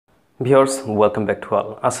Viewers welcome back to all.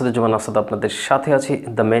 Asaduzzaman Asad আপনাদের সাথে আছি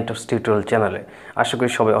দ্য মেন্টরস টিউটোরিয়াল চ্যানেলে। আশা করি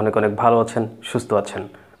সবাই অনেক অনেক ভালো আছেন, সুস্থ আছেন।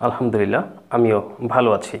 আলহামদুলিল্লাহ আমিও ভালো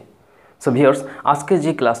আছি। সো ভিউয়ার্স, আজকে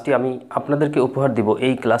যে ক্লাসটি আমি আপনাদেরকে উপহার দিব,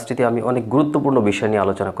 এই ক্লাসটিতে আমি অনেক গুরুত্বপূর্ণ বিষয় নিয়ে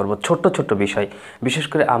আলোচনা করব। ছোট্ট ছোট্ট বিষয়, বিশেষ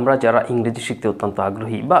করে আমরা যারা ইংরেজি শিখতে অত্যন্ত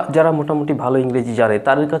আগ্রহী বা যারা মোটামুটি ভালো ইংরেজি জানে,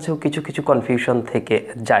 তাদের কাছেও কিছু কিছু কনফিউশন থেকে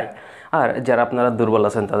যায়। আর যারা আপনারা দুর্বল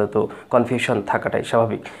আছেন তাদের তো কনফিউশন থাকাটাই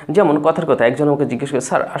স্বাভাবিক। যেমন কথার কথা, একজন আমাকে জিজ্ঞেস করে,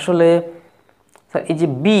 স্যার আসলে স্যার এই যে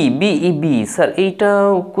বি স্যার এইটা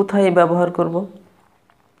কোথায় ব্যবহার করব?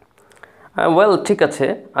 ওয়েল ঠিক আছে,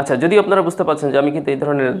 আচ্ছা যদিও আপনারা বুঝতে পারছেন যে আমি কিন্তু এই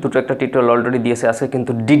ধরনের দুটো একটা টিউটোরিয়াল অলরেডি দিয়েছি। আজকে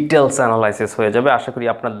কিন্তু ডিটেলস অ্যানালাইসিস হয়ে যাবে। আশা করি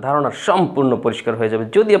আপনার ধারণা সম্পূর্ণ পরিষ্কার হয়ে যাবে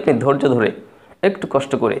যদি আপনি ধৈর্য ধরে একটু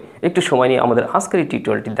কষ্ট করে একটু সময় নিয়ে আমাদের আজকের এই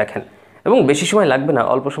টিউটোরিয়ালটি দেখেন। এবং বেশি সময় লাগবে না,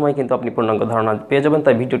 অল্প সময় কিন্তু আপনি পূর্ণাঙ্গ ধারণা পেয়ে যাবেন।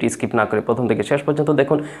 তাই ভিডিওটি স্কিপ না করে প্রথম থেকে শেষ পর্যন্ত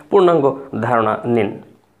দেখুন, পূর্ণাঙ্গ ধারণা নিন।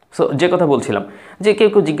 সো যে কথা বলছিলাম, যে কেউ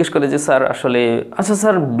কেউ জিজ্ঞেস করে যে স্যার আসলে, আচ্ছা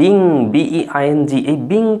স্যার বিইআইএনজি, এই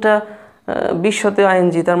বিংটা বিশ্বতে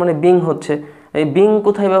আইএনজি, তার মানে বিং হচ্ছে, এই বিং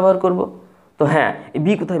কোথায় ব্যবহার করব? তো হ্যাঁ,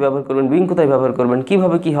 বি কোথায় ব্যবহার করবেন, বিং কোথায় ব্যবহার করবেন,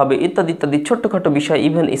 কীভাবে কী হবে ইত্যাদি ইত্যাদি ছোট্টখাটো বিষয়।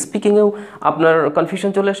 ইভেন স্পিকিংয়েও আপনার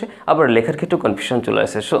কনফিউশন চলে আসে, আবার লেখার ক্ষেত্রেও কনফিউশন চলে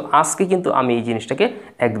আসে। সো আজকে কিন্তু আমি এই জিনিসটাকে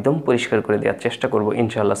একদম পরিষ্কার করে দেওয়ার চেষ্টা করব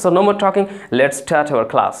ইনশাআল্লাহ। So no more talking, let's start our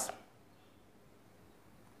class.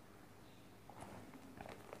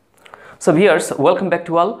 So viewers welcome back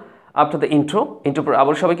to all. After the intro পর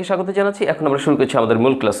আবার সবাইকে স্বাগত জানাচ্ছি। এখন আমরা শুরু করছি আমাদের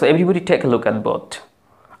মূল class. So everybody take a look at board.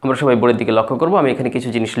 আমরা সবাই বোর্ডের দিকে লক্ষ্য করবো। আমি এখানে কিছু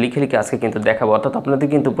জিনিস লিখে লিখে আজকে কিন্তু দেখাবো, অর্থাৎ আপনাদের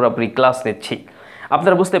কিন্তু পুরোপুরি ক্লাস নিচ্ছি।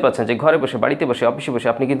 আপনারা বুঝতে পারছেন যে ঘরে বসে, বাড়িতে বসে, অফিসে বসে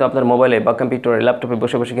আপনি কিন্তু আপনার মোবাইলে বা কম্পিউটারে, ল্যাপটপে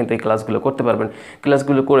বসে বসে কিন্তু এই ক্লাসগুলো করতে পারবেন।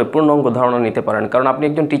 ক্লাসগুলো করে পূর্ণাঙ্গ ধারণা নিতে পারেন। কারণ আপনি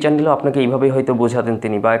একজন টিচার নিলেও আপনাকে এইভাবেই হয়তো বোঝাতেন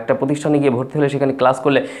তিনি, বা একটা প্রতিষ্ঠানে গিয়ে ভর্তি হলে সেখানে ক্লাস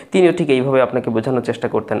করলে তিনিও ঠিক এইভাবে আপনাকে বোঝানোর চেষ্টা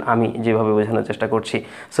করতেন, আমি যেভাবে বোঝানোর চেষ্টা করছি।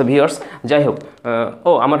 সো ভিউয়ার্স, যাই হোক,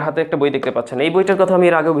 আমার হাতে একটা বই দেখতে পাচ্ছেন। এই বইটার কথা আমি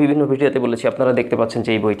এর আগেও বিভিন্ন ভিডিওতে বলেছি। আপনারা দেখতে পাচ্ছেন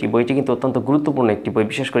যে এই বইটি কিন্তু অত্যন্ত গুরুত্বপূর্ণ একটি বই,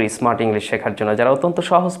 বিশেষ করে স্মার্ট ইংলিশ শেখার জন্য। যারা অত্যন্ত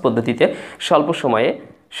সহজ পদ্ধতিতে স্বল্প সময়ে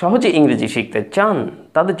সহজে ইংরেজি শিখতে চান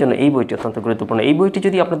তাদের জন্য এই বইটি অত্যন্ত গুরুত্বপূর্ণ। এই বইটি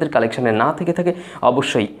যদি আপনাদের কালেকশনে না থেকে থাকে,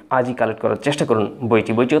 অবশ্যই আজই কালেক্ট করার চেষ্টা করুন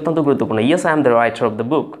বইটি অত্যন্ত গুরুত্বপূর্ণ। Yes, I am the writer of the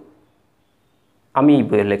book, আমি এই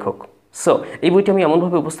বইয়ের লেখক। সো এই বইটি আমি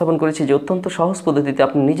এমনভাবে উপস্থাপন করেছি যে অত্যন্ত সহজ পদ্ধতিতে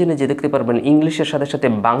আপনি নিজে নিজে দেখতে পারবেন। ইংলিশের সাথে সাথে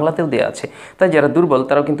বাংলাতেও দেওয়া আছে, তাই যারা দুর্বল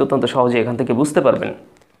তারাও কিন্তু অত্যন্ত সহজে এখান থেকে বুঝতে পারবেন।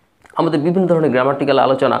 আমাদের বিভিন্ন ধরনের গ্রামাটিক্যাল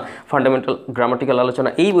আলোচনা, ফান্ডামেন্টাল গ্রামাটিক্যাল আলোচনা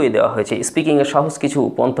এই বইয়ে দেওয়া হয়েছে। স্পিকিংয়ের সহজ কিছু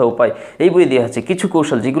পন্থা উপায় এই বইয়ে দেওয়া আছে। কিছু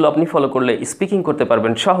কৌশল যেগুলো আপনি ফলো করলে স্পিকিং করতে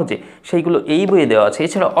পারবেন সহজে, সেইগুলো এই বইয়ে দেওয়া আছে।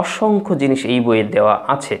 এছাড়া অসংখ্য জিনিস এই বইয়ে দেওয়া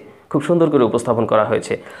আছে, খুব সুন্দর করে উপস্থাপন করা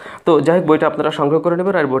হয়েছে। তো যাই হোক, বইটা আপনারা সংগ্রহ করে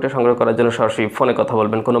নেবেন। আর বইটা সংগ্রহ করার জন্য সরাসরি ফোনে কথা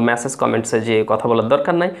বলবেন, কোনো মেসেজ কমেন্টসে যে কথা বলার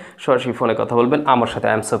দরকার নাই, সরাসরি ফোনে কথা বলবেন আমার সাথে।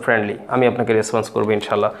 আই এম সো ফ্রেন্ডলি, আমি আপনাকে রেসপন্স করবো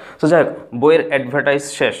ইনশাল্লাহ। তো যাই হোক, বইয়ের অ্যাডভার্টাইজ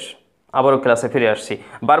শেষ, আবারও ক্লাসে ফিরে আসছি।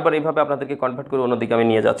 বারবার এইভাবে আপনাদেরকে কনভার্ট করে অন্যদিকে আমি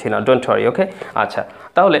নিয়ে যাচ্ছি না, ডোন্ট ওয়ারি, ওকে? আচ্ছা,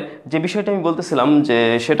 তাহলে যে বিষয়টা আমি বলতেছিলাম যে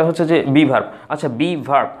সেটা হচ্ছে যে বি ভার্ব। আচ্ছা, বি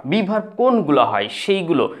ভার্ব কোনগুলো হয়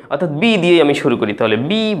সেইগুলো, অর্থাৎ বি দিয়ে আমি শুরু করি। তাহলে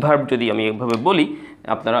বি ভার্ব যদি আমি এভাবে বলি,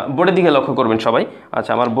 আপনারা বোর্ডের দিকে লক্ষ্য করবেন সবাই।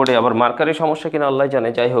 আচ্ছা, আমার বোর্ডে আবার মার্কারের সমস্যা কিনা আল্লাহ জানে,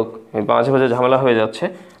 যাই হোক মাঝে মাঝে ঝামেলা হয়ে যাচ্ছে।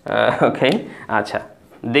 ওকে, আচ্ছা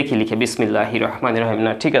দেখি লিখে, বিসমিল্লাহির রহমানির রহিম।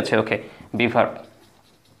 না ঠিক আছে, ওকে, বি ভার্ব।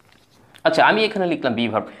 আচ্ছা, আমি এখানে লিখলাম বি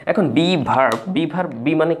ভার্ব। এখন বি ভার্ব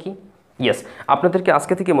বি মানে কি? ইয়েস, আপনাদেরকে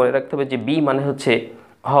আজকে থেকে মনে রাখতে হবে যে বি মানে হচ্ছে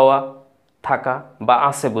হওয়া, থাকা বা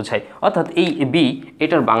আছে বোঝায়। অর্থাৎ এই বি,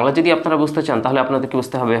 এটার বাংলা যদি আপনারা বুঝতে চান তাহলে আপনাদেরকে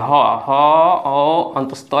বুঝতে হবে হওয়া,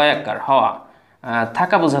 অন্তস্তয়াকার হওয়া।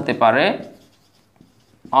 থাকা বোঝাতে পারে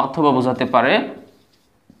অথবা বোঝাতে পারে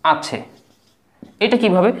আছে। এটা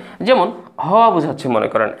কিভাবে? যেমন হওয়া বোঝাচ্ছে, মনে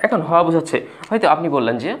করেন এখন হওয়া বোঝাচ্ছে, হয়তো আপনি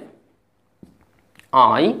বললেন যে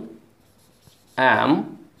আই অ্যাম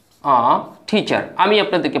আ টিচার, আমি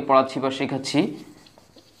আপনাদেরকে পড়াচ্ছি বা শেখাচ্ছি,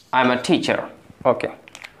 I am a teacher. Okay,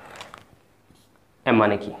 M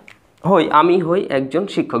মানে কি? হই, আমি হই একজন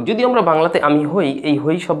শিক্ষক। যদি আমরা বাংলাতে আমি হই, এই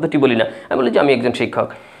হই শব্দটি বলি না, আমি বলি যে আমি একজন শিক্ষক,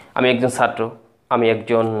 আমি একজন ছাত্র, আমি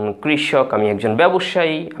একজন কৃষক, আমি একজন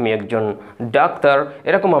ব্যবসায়ী, আমি একজন ডাক্তার,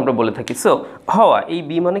 এরকম আমরা বলে থাকি। সো হওয়া, এই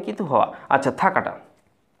বি মানে কিন্তু হওয়া। আচ্ছা, থাকাটা,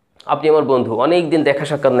 আপনি আমার বন্ধু, অনেক দিন দেখা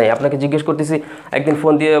সাক্ষাৎ নেই, আপনাকে জিজ্ঞেস করতেছি একদিন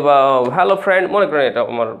ফোন দিয়ে, বা হ্যালো ফ্রেন্ড, মনে করেন এটা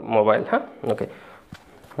আমার মোবাইল, হ্যাঁ ওকে,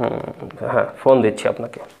 হ্যাঁ ফোন দিচ্ছি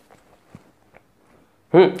আপনাকে,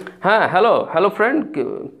 হ্যাঁ হ্যালো ফ্রেন্ড,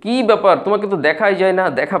 কী ব্যাপার, তোমাকে তো দেখাই যায় না,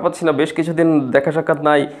 দেখা পাচ্ছি না, বেশ কিছুদিন দেখা সাক্ষাৎ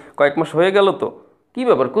নাই, কয়েক মাস হয়ে গেল তো, কী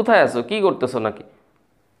ব্যাপার, কোথায় আছো, কী করতেছো নাকি?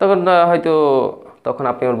 তখন হয়তো, তখন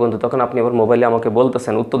আপনি আমার বন্ধু, তখন আপনি আবার মোবাইলে আমাকে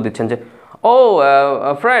বলতেছেন, উত্তর দিচ্ছেন যে ও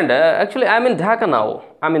friend, actually I am in Dhaka now,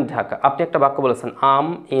 I am in Dhaka. আপনি একটা বাক্য বলেছেন আম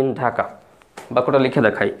ইন ঢাকা, বাক্যটা লিখে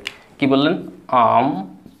দেখাই। কি বললেন? আম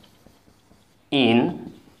in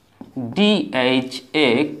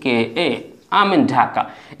DHAKA, um in Dhaka.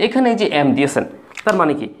 এখানে এই যে এম দিয়েছেন, তার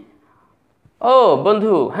মানে কি? ও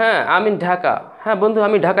বন্ধু, হ্যাঁ আম ইন ঢাকা, হ্যাঁ বন্ধু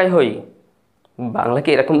আমি ঢাকায় হই। বাংলাকে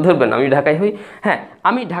এরকম ধরবেন, আমি ঢাকায় হই, হ্যাঁ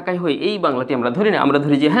আমি ঢাকায় হই, এই বাংলাটি আমরা ধরি না, আমরা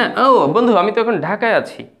ধরি যে হ্যাঁ ও বন্ধু আমি তো এখন ঢাকায়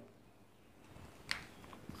আছি।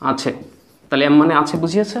 আছে, তাহলে এম মানে আছে,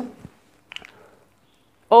 বুঝিয়েছে?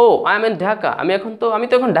 ও আই এম ইন ঢাকা, আমি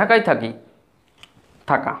তো এখন ঢাকায় থাকি।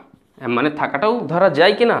 থাকা, এম মানে থাকাটাও ধরা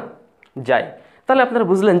যায় কি না? যায়। তাহলে আপনারা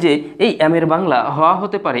বুঝলেন যে এই এম এর বাংলা হওয়া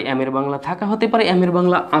হতে পারে, এম এর বাংলা থাকা হতে পারে, এম এর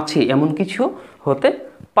বাংলা আছে এমন কিছু হতে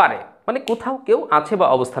পারে, মানে কোথাও কেউ আছে বা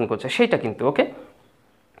অবস্থান করছে সেইটা কিন্তু। ওকে,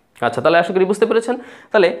 আচ্ছা, তাহলে আশা করি বুঝতে পেরেছেন।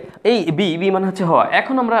 তাহলে এই বি, বি মানে হচ্ছে হওয়া।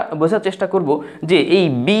 এখন আমরা বোঝার চেষ্টা করব যে এই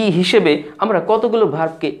বি হিসেবে আমরা কতগুলো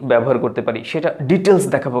ভার্বকে ব্যবহার করতে পারি, সেটা ডিটেলস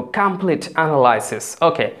দেখাবো, complete analysis.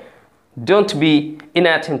 Okay, don't be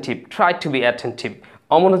ইনঅ্যাটেন্টিভ, try to be attentive.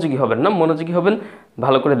 অমনোযোগী হবেন না, মনোযোগী হবেন,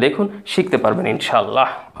 ভালো করে দেখুন, শিখতে পারবেন ইনশাল্লাহ।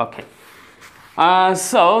 ওকে,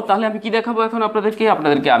 সো তাহলে আমি কি দেখাবো এখন আপনাদেরকে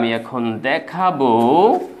আমি এখন দেখাবো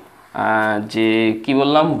যে কি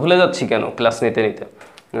বললাম, ভুলে যাচ্ছি কেন ক্লাস নিতে নিতে।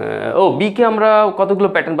 ও বিকে আমরা কতগুলো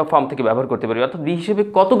প্যাটার্ন বা ফর্ম থেকে ব্যবহার করতে পারি, অর্থাৎ বি হিসেবে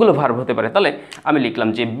কতগুলো ভার্ব হতে পারে। তাহলে আমি লিখলাম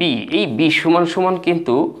যে বি, এই বি সমান সমান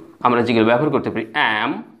কিন্তু আমরা যেগুলো ব্যবহার করতে পারি অ্যাম,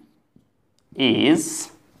 ইজ,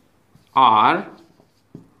 আর,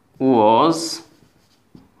 ওয়াজ,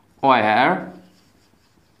 ওয়্যার।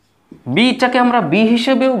 বিটাকে আমরা বি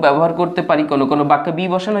হিসেবেও ব্যবহার করতে পারি, কোনো কোনো বাক্যে বি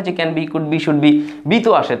বসে না, যে can be, could be, should be, B তো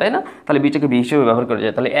আসে তাই না? তাহলে বিটাকে বি হিসেবে ব্যবহার করা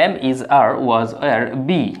যায়। তাহলে M, is, R, was, wire,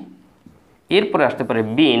 B. এরপরে আসতে পারে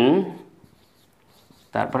বিন,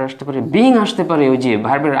 তারপরে আসতে পারে বিং, আসতে পারে ওই যে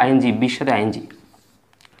ভার্বের আইএনজি, বির সাথে আইএনজি।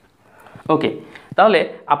 ওকে, তাহলে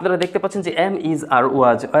আপনারা দেখতে পাচ্ছেন যে M, is, R,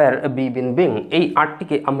 was, wire, B, bin, being, এই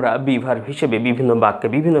আটটিকে আমরা বি ভার্ব হিসেবে বিভিন্ন বাক্যে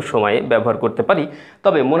বিভিন্ন সময়ে ব্যবহার করতে পারি।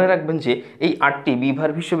 তবে মনে রাখবেন যে এই আটটি বি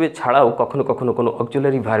ভার্ব হিসেবে ছাড়াও কখনো কখনো কোনো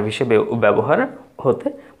অক্সিলারি ভার্ব হিসেবেও ব্যবহার হতে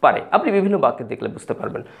পারে, আপনি বিভিন্ন বাক্যে দেখলে বুঝতে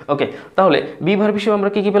পারবেন। ওকে, তাহলে বি ভার্ব হিসেবে আমরা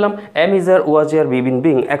কি পেলাম? M, is, R, was, wire, B, bin,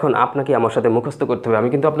 being. এখন আপনাকে আমার সাথে মুখস্থ করতে হবে, আমি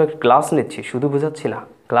কিন্তু আপনাকে ক্লাস নিচ্ছি, শুধু বোঝাচ্ছি না,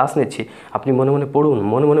 ক্লাস নিচ্ছি, আপনি মনে মনে পড়ুন,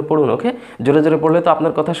 মনে মনে পড়ুন। ওকে, জোরে জোরে পড়লে তো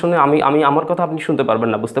আপনার কথা শুনে আমি আমার কথা আপনি শুনতে পারবেন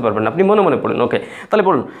না, বুঝতে পারবেন না, আপনি মনে মনে পড়ুন। ওকে, তাহলে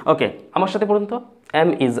পড়ুন। ওকে, আমার সাথে পড়ুন তো। M,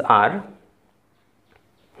 is, R,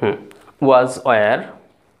 was, wire,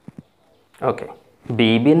 okay, B,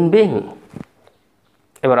 bin, being.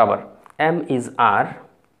 এবার আবার এম, ইজ, আর,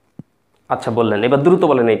 আচ্ছা বললেন, এবার দ্রুত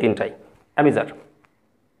বলেন এই তিনটাই। Am is are,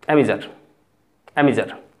 am is are, am is are.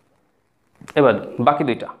 এবার বাকি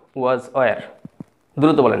দুইটা ওয়াজ, ওয়্যার,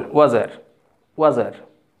 দ্রুত বলেন ওয়াজ, ওয়্যার, ওয়াজ, ওয়্যার,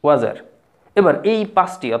 ওয়াজ, ওয়্যার। এবার এই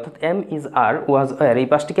পাঁচটি, অর্থাৎ M, is, R, was, wire, এই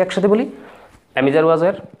পাঁচটিকে একসাথে বলি। অ্যামিজার, ওয়াজ,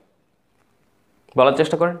 ওয়্যার, বলার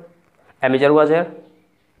চেষ্টা করেন। অ্যামিজার, ওয়াজ, ওয়্যার,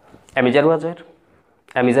 অ্যামিজার, ওয়াজ, ওয়্যার,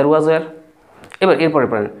 অ্যামিজার, ওয়াজ, ওয়্যার। এবার এরপরে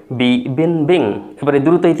পড়েন বি, বিন, বিং। এবার এই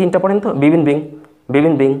দ্রুত এই তিনটা পড়েন তো, বিবিন, বিং,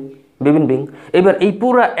 বিবিন, বিং, বিবিন, বিং। এবার এই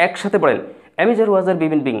পুরা একসাথে পড়েন, অ্যামিজার, ওয়াজ, ওয়্যার,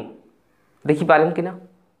 বিবিন, বিং। দেখি পারেন কিনা।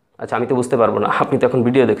 আচ্ছা, আমি তো বুঝতে পারবো না, আপনি তো এখন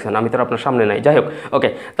ভিডিও দেখছেন, আমি তো আপনার সামনে নাই, যাই হোক। ওকে,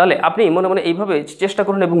 তাহলে আপনি মনে মনে এইভাবে চেষ্টা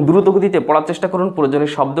করুন এবং দ্রুত গতিতে পড়ার চেষ্টা করুন, প্রয়োজনে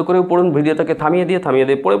শব্দ করেও পড়ুন, ভিডিওটাকে থামিয়ে দিয়ে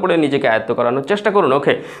পড়ে পড়ে নিজেকে আয়ত্ত করানোর চেষ্টা করুন।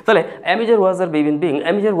 ওকে, তাহলে অ্যামিজার, ওয়াজ, ওয়্যার, বিবিন, বিং,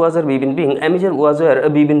 অ্যামিজার, ওয়াজ, ওয়্যার, বিবিন, বিং, অ্যামিজার, ওয়াজ, ওয়্যার,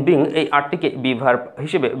 বিবিন, বিং, এই আটটিকে বি ভার্ব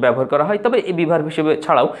হিসেবে ব্যবহার করা হয়। তবে এই বি ভার্ব হিসেবে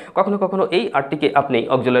ছাড়াও কখনো কখনো এই আটটিকে আপনি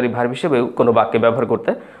অক্সিলারি ভার্ব হিসেবেও কোনো বাক্যে ব্যবহার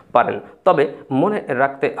করতে পারেন। তবে মনে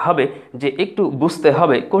রাখতে হবে যে একটু বুঝতে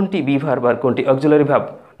হবে কোনটি বি ভার্ব আর কোনটি auxiliary verb.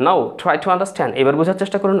 Now try to understand, এবার বোঝার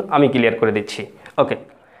চেষ্টা করুন, আমি ক্লিয়ার করে দিচ্ছি। ওকে,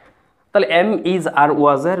 তাহলে M, is, R,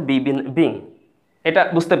 was, wire, B, bin, being, এটা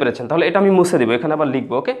বুঝতে পেরেছেন। তাহলে এটা আমি মুছে দেবো, এখানে আবার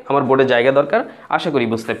লিখবো। ওকে, আমার বোর্ডে জায়গা দরকার, আশা করি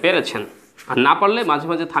বুঝতে পেরেছেন। আর না পারলে মাঝে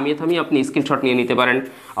মাঝে থামিয়ে থামিয়ে আপনি স্ক্রিনশট নিয়ে নিতে পারেন,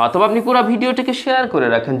 অথবা আপনি পুরো ভিডিওটাকে শেয়ার করে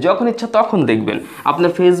রাখেন, যখন ইচ্ছা তখন দেখবেন।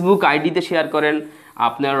 আপনার ফেসবুক আইডিতে শেয়ার করেন,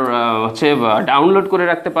 আপনার ডাউনলোড করে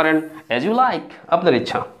রাখতে পারেন, অ্যাজ ইউ লাইক, আপনার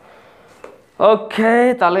ইচ্ছা। ওকে,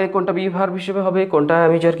 তাহলে কোনটা বি ভার্ব হিসেবে হবে, কোনটা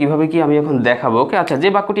অ্যামিজার, কীভাবে কি আমি এখন দেখাবো। ওকে, আচ্ছা, যে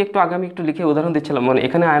বাক্যটি একটু আগে আমি একটু লিখে উদাহরণ দিচ্ছিলাম, মানে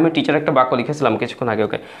এখানে আই এম এ টিচার একটা বাক্য লিখেছিলাম কিছুক্ষণ আগে।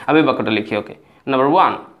 ওকে, আমি বাক্যটা লিখি। ওকে, number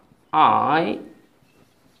 1, I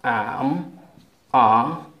am a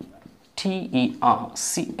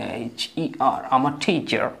TERCHER, আমার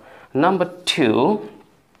teacher. Number 2,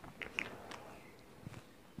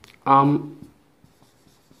 I'm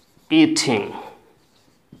eating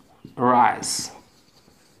rice.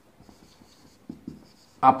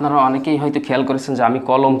 আপনারা অনেকেই হয়তো খেয়াল করেছেন যে আমি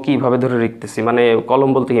কলম কীভাবে ধরে লিখতেছি, মানে কলম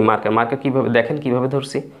বলতে কি মার্কার, মার্কার কীভাবে দেখেন, কীভাবে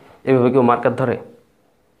ধরছি, এইভাবে কেউ মার্কার ধরে,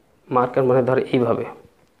 মার্কার মানে ধরে এইভাবে,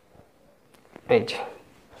 এই যে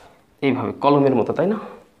এইভাবে কলমের মতো, তাই না?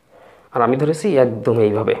 আর আমি ধরেছি একদম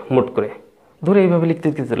এইভাবে মুট করে, ধরে এইভাবে লিখতে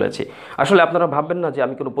লিখতে চলেছি। আসলে আপনারা ভাববেন না যে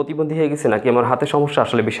আমি কোনো প্রতিবন্ধী হয়ে গেছি নাকি আমার হাতে সমস্যা,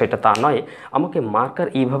 আসলে বিষয়টা তা নয়। আমাকে মার্কার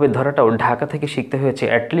এইভাবে ধরাটাও ঢাকা থেকে শিখতে হয়েছে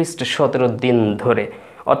অ্যাটলিস্ট 17 দিন ধরে,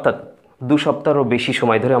 অর্থাৎ 2 সপ্তাহেরও বেশি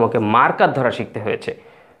সময় ধরে আমাকে মার্কার ধরা শিখতে হয়েছে।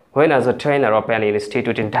 When as a trainer of an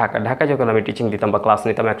institute in Dhaka, ঢাকায় যখন আমি টিচিং দিতাম বা ক্লাস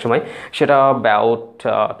নিতাম এক সময়, সেটা অ্যাবাউট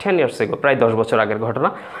 10 ইয়ার্স এগো, প্রায় 10 বছর আগের ঘটনা।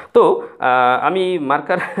 তো আমি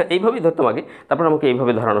মার্কার এইভাবেই ধরতাম আগে, তারপর আমাকে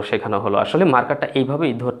এইভাবে ধরানো শেখানো হলো। আসলে মার্কারটা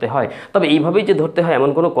এইভাবেই ধরতে হয়, তবে এইভাবেই যে ধরতে হয় এমন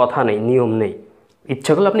কোনো কথা নেই, নিয়ম নেই।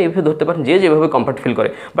 ইচ্ছা করলে আপনি এইভাবে ধরতে পারেন, যে যেভাবে কমফর্ট ফিল করে,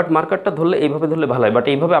 বাট মার্কারটা ধরলে এইভাবে ধরলে ভালো হয়। বাট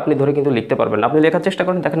এইভাবে আপনি ধরে কিন্তু লিখতে পারবেন না। আপনি লেখার চেষ্টা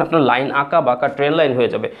করেন, দেখেন আপনার লাইন আঁকা বাঁকা ট্রেন লাইন হয়ে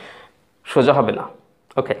যাবে, সোজা হবে না।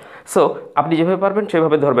 ওকে, সো আপনি যেভাবে পারবেন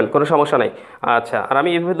সেভাবে ধরবেন, কোনো সমস্যা নাই। আচ্ছা, আর আমি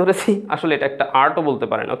এভাবে ধরেছি, আসলে এটা একটা আর্টও বলতে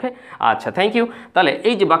পারেন। ওকে, আচ্ছা, থ্যাংক ইউ। তাহলে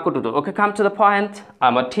এই যে বাক্য দুটো, ওকে, come to the point. I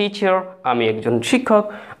am a teacher, আমি একজন শিক্ষক।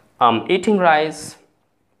 আই এম ইটিং রাইস,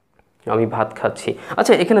 আমি ভাত খাচ্ছি।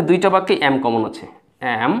 আচ্ছা, এখানে দুইটা বাক্যে এম কমন আছে,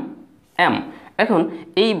 এম এম। এখন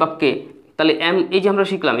এই বাক্যে তাহলে এম, এই যে আমরা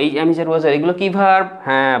শিখলাম এই এম ইজ আর ওয়াজ আর, এগুলো কি ভার্ব?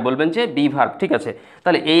 হ্যাঁ, বলবেন যে বি ভার্ব। ঠিক আছে,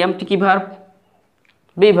 তাহলে এই এমটি কি ভার্ব?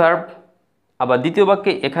 Be verb. আবার দ্বিতীয়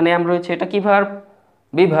বাক্যে এখানে এম রয়েছে, এটা কি ভার্ব?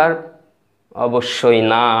 Be verb. অবশ্যই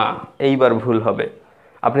না, এইবার ভুল হবে।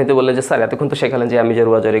 আপনি তো বললেন যে স্যার এতক্ষণ তো শেখালেন যে আমি যে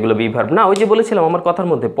ওয়াজার এগুলো বি ভার্ব না। ওই যে বলেছিলাম আমার কথার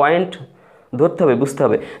মধ্যে পয়েন্ট ধরতে হবে, বুঝতে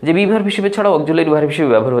হবে যে বি ভার্ব হিসেবে ছাড়াও অক্সিলারি ভার্ব হিসেবে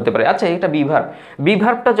ব্যবহার হতে পারে। আচ্ছা, এটা বি ভার্ব। বি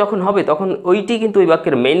ভার্বটা যখন হবে তখন ওইটি কিন্তু ওই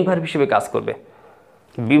বাক্যের মেইন ভার্ব হিসেবে কাজ করবে।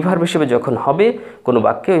 বি ভার্ব হিসেবে যখন হবে কোনো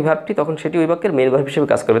বাক্যে ওই ভার্বটি, তখন সেটি ওই বাক্যের মেইন ভার্ব হিসেবে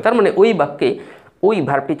কাজ করবে। তার মানে ওই বাক্যে ওই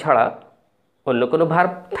ভার্বটি ছাড়া অন্য কোনো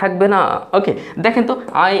ভার্ব থাকবে না। ওকে, দেখেন তো,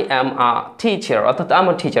 আই অ্যাম আ টিচার, অর্থাৎ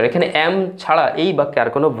আমার টিচার, এখানে এম ছাড়া এই বাক্যে আর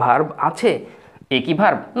কোনো ভার্ব আছে? এ কি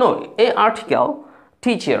verb? No, A article.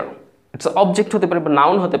 Teacher it's object হতে পারে বা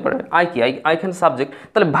নাউন হতে পারে। আই কি? আই এখানে সাবজেক্ট।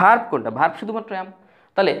 তাহলে ভার্ব কোনটা? ভার্ব শুধুমাত্র এম।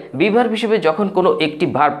 তাহলে বি ভার্ব হিসেবে যখন কোনো একটি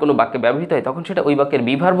ভার্ব কোনো বাক্যে ব্যবহৃত হয়, তখন সেটা ওই বাক্যের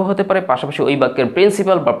বি ভার্বও হতে পারে, পাশাপাশি ওই বাক্যের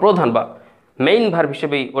প্রিন্সিপাল বা প্রধান বা মেইন ভার্ব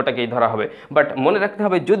হিসেবেই ওটাকেই ধরা হবে। বাট মনে রাখতে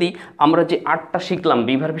হবে, যদি আমরা যে 8টা শিখলাম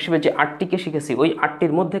বি ভার্ব হিসেবে, যে 8টিকে শিখেছি, ওই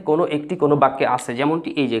 8টির মধ্যে কোনো একটি কোনো বাক্যে আছে, যেমনটি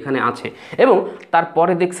এই যে এখানে আছে, এবং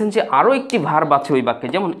তারপরে দেখছেন যে আরও একটি ভার্ব আছে ওই বাক্যে,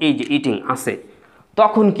 যেমন এই যে ইটিং আছে,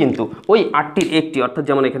 তখন কিন্তু ওই 8টির একটি, অর্থাৎ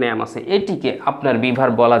যেমন এখানে এম আছে, এটিকে আপনার বি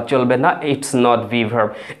ভার্ব বলা চলবে না। It's not be verb,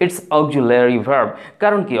 it's auxiliary verb.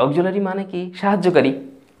 কারণ কি? অক্সিলারি মানে কি? সাহায্যকারী।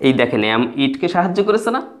 এই দেখেন, এম ইটকে সাহায্য করেছে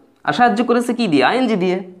না? আর সাহায্য করেছে কি দিয়ে? আইএনজি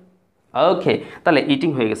দিয়ে। ওকে, তাহলে ইটিং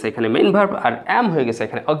হয়ে গেছে এখানে মেইন ভার্ব, আর এম হয়ে গেছে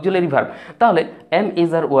এখানে অক্সিলারি ভার্ব। তাহলে M,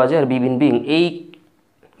 is, R, was, R, B, bin, being, এই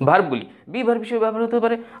ভার্বগুলি বি ভার্ব হিসেবে ব্যবহার হতে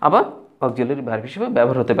পারে, আবার অক্সিলারি ভার্ব হিসেবে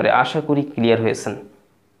ব্যবহার হতে পারে। আশা করি ক্লিয়ার হয়েছেন।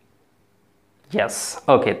 ইয়েস,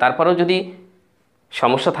 ওকে। তারপরেও যদি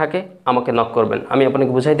সমস্যা থাকে আমাকে নক করবেন, আমি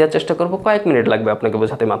আপনাকে বুঝাই দেওয়ার চেষ্টা করব। কয়েক মিনিট লাগবে আপনাকে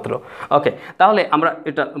বোঝাতে মাত্র। ওকে, তাহলে আমরা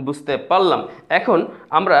এটা বুঝতে পারলাম। এখন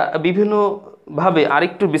আমরা বিভিন্নভাবে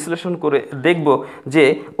আরেকটু বিশ্লেষণ করে দেখব যে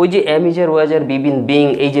ওই যে M, is, R, was, R, B, bin, being,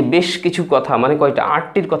 এই যে বেশ কিছু কথা, মানে কয়টা?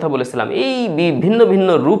 8টির কথা বলেছিলাম, এই ভিন্ন ভিন্ন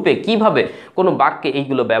রূপে কিভাবে কোনো বাক্যে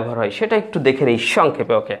এইগুলো ব্যবহার হয় সেটা একটু দেখে নিই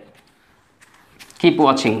সংক্ষেপে। ওকে, কিপ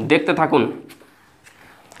ওয়াচিং, দেখতে থাকুন।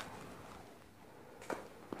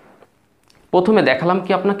 প্রথমে দেখালাম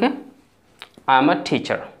কি আপনাকে? I am a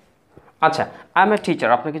teacher. আচ্ছা, আই এম আ টিচার,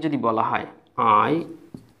 আপনাকে যদি বলা হয় আই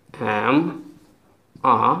অ্যাম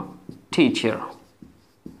আ টিচার,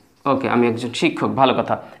 ওকে, আমি একজন শিক্ষক, ভালো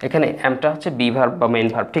কথা। এখানে অ্যামটা হচ্ছে বি ভার্ব বা মেইন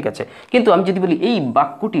ভার্ব, ঠিক আছে। কিন্তু আমি যদি বলি এই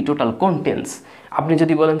বাক্যটি টোটাল কন্টেন্স, আপনি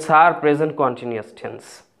যদি বলেন sir present continuous tense.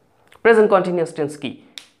 Present continuous tense কি?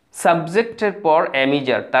 সাবজেক্টের পর এম, ইজ,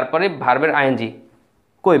 আর, তারপরে ভার্বের আইএনজি।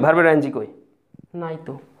 কই ভার্বের আইএনজি কই? নাই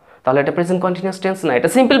তো। তাহলে এটা প্রেজেন্ট কন্টিনিউয়াস টেন্স না, এটা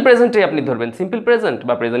সিম্পল প্রেজেন্টে আপনি ধরবেন। সিম্পল প্রেজেন্ট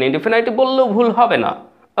বা প্রেজেন্ট ইনডিফিনাইটে বললেও ভুল হবে না।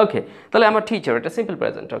 ওকে, তাহলে আমার টিচার, এটা সিম্পল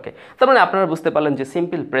প্রেজেন্ট। ওকে, তার মানে আপনারা বুঝতে পারলেন যে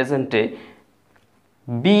সিম্পল প্রেজেন্টে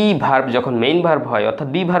বি ভার্ব যখন মেইন ভার্ব হয়, অর্থাৎ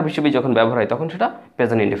বি ভার্ব হিসেবে যখন ব্যবহার হয়, তখন সেটা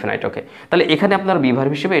প্রেজেন্ট ইনডিফিনাইট। ওকে, তাহলে এখানে আপনার বি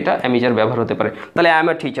ভার্ব হিসেবে এটা এম, ইজ, আর ব্যবহার হতে পারে। তাহলে আই এম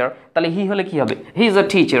আ টিচার, তাহলে হি হলে কি হবে? He is a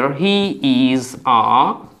teacher, he is a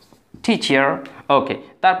teacher. ওকে,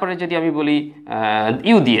 তারপরে যদি আমি বলি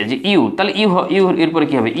ইউ দিয়ে, যে ইউ, তাহলে ইউ এরপরে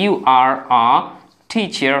কি হবে? You R a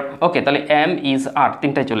teacher. ওকে, তাহলে এম, ইজ, আর,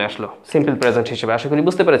 তিনটাই চলে আসলো সিম্পল প্রেজেন্ট হিসেবে। আশা করি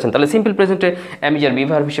বুঝতে পেরেছেন। তাহলে simple প্রেজেন্টে M, is, R be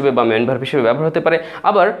verb হিসেবে বা মেইন ভার্ব হিসেবে ব্যবহার হতে পারে।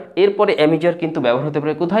 আবার এরপরে এম, ইজ, আর কিন্তু ব্যবহার হতে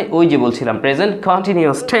পারে কোথায়? ওই যে বলছিলাম প্রেজেন্ট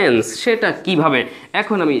কন্টিনিউয়াস টেন্স। সেটা কিভাবে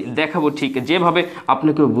এখন আমি দেখাবো, ঠিক যেভাবে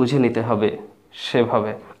আপনাকেও বুঝে নিতে হবে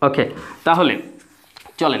সেভাবে। ওকে, তাহলে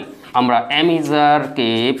চলেন আমরা এম, ইজ, আরকে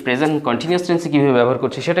প্রেজেন্ট কন্টিনিউয়াস টেন্সে কীভাবে ব্যবহার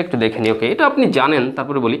করছি সেটা একটু দেখে নিই। ওকে, এটা আপনি জানেন,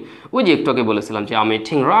 তারপরে বলি। ওই যে একটু আগে বলেছিলাম যে আম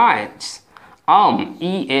eating rice,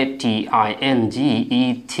 EATING,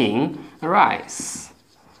 eating rice,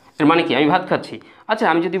 এর মানে কি? আমি ভাত খাচ্ছি। আচ্ছা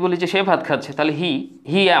আমি যদি বলি যে সে ভাত খাচ্ছে, তাহলে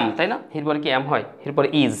হি অ্যাম, তাই না? হির পরে কি অ্যাম হয়? হির পরে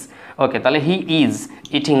ইজ। ওকে, তাহলে he is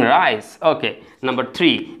eating rice. Okay, number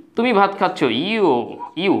 3, তুমি ভাত খাচ্ছ,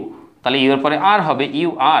 ইউ, তাহলে ইউর পরে আর হবে, ইউ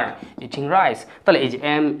আর ইটিং রাইস। তাহলে এই যে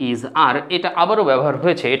এম ইজ আর, এটা আবারও ব্যবহার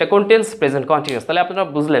হয়েছে। এটা কোন টেন্স? Present continuous. তাহলে আপনারা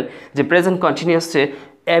বুঝলেন যে প্রেজেন্ট কন্টিনিউয়াসে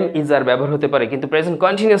এম ইজ আর ব্যবহার হতে পারে, কিন্তু প্রেজেন্ট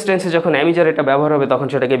কন্টিনিউয়াস টেন্সে যখন এম ইজ আর এটা ব্যবহার হবে তখন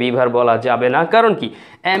সেটাকে বি ভার্ব বলা যাবে না। কারণ কি?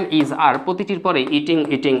 এম ইজ আর প্রতিটির পরে ইটিং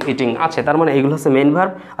ইটিং ইটিং আছে, তার মানে এগুলো হচ্ছে মেইন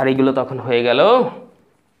ভার্ব, আর এগুলো তখন হয়ে গেল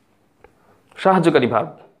সাহায্যকারী verb,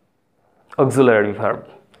 auxiliary verb.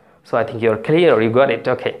 So I think you R clear, you got it.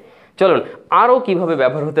 ওকে, চলুন আরও কীভাবে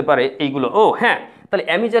ব্যবহার হতে পারে এইগুলো। ও হ্যাঁ, তাহলে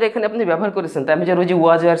অ্যামিজার এখানে আপনি ব্যবহার করেছেন, তো অ্যামিজার ওই যে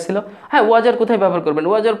ওয়াজার ছিল। হ্যাঁ, ওয়াজার কোথায় ব্যবহার করবেন?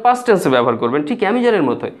 ওয়াজার পাস্ট টেন্সে ব্যবহার করবেন, ঠিক অ্যামিজারের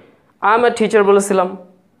মতোই। আই এম আ টিচার বলেছিলাম,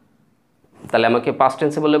 তাহলে আমাকে পাস্ট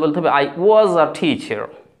টেন্সে বলতে হবে I was a teacher.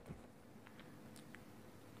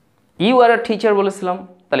 You R a teacher বলেছিলাম,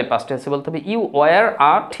 তাহলে পাস্ট টেন্সে বলতে হবে ইউ ওয়ার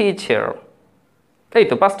আ টিচার। এই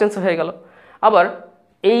তো পাস্ট টেন্সে হয়ে গেল। আবার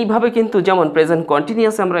এইভাবে কিন্তু যেমন প্রেজেন্ট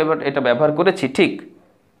কন্টিনিউয়াসে আমরা এবার এটা ব্যবহার করেছি, ঠিক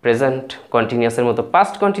প্রেজেন্ট কন্টিনিউয়াসের মতো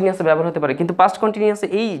পাস্ট কন্টিনিউয়াসে ব্যবহার হতে পারে, কিন্তু পাস্ট কন্টিনিউয়াসে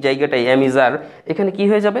এই জায়গাটায় এম ইজ আর এখানে কি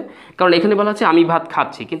হয়ে যাবে? কারণ এখানে বলা হচ্ছে আমি ভাত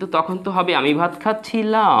খাচ্ছি, কিন্তু তখন তো হবে আমি ভাত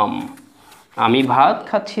খাচ্ছিলাম, আমি ভাত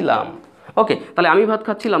খাচ্ছিলাম। ওকে, তাহলে আমি ভাত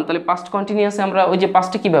খাচ্ছিলাম, তাহলে পাস্ট কন্টিনিউয়াসে আমরা ওই যে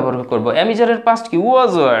পাস্টে কি ব্যবহার করব? এম ইজ আরের পাস্ট কি?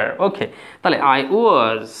 Was were. ওকে, তাহলে আই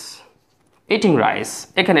ওয়াজ ইটিং রাইস,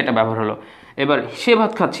 এখানে এটা ব্যবহার হলো। এবার সে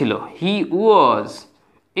ভাত খাচ্ছিল, হি ওয়াজ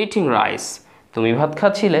ইটিং রাইস। তুমি ভাত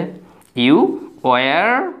খাচ্ছিলে, ইউ ওয়ার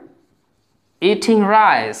ইটিং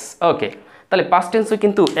রাইস। ওকে, তাহলে পাস্ট টেন্সও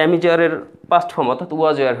কিন্তু অ্যামিজারের পাস্ট ফর্ম অর্থাৎ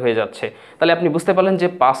ওয়াজ ওয়ার হয়ে যাচ্ছে। তাহলে আপনি বুঝতে পারলেন যে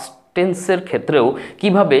পাস্ট টেন্সের ক্ষেত্রেও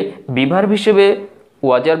কিভাবে বিভার্ব হিসেবে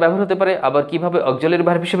ওয়াজার ব্যবহার হতে পারে, আবার কিভাবে অক্সিলারি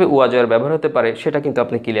ভার্ব হিসেবে ওয়াজার ব্যবহার হতে পারে, সেটা কিন্তু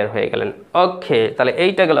আপনি ক্লিয়ার হয়ে গেলেন। ওকে, তাহলে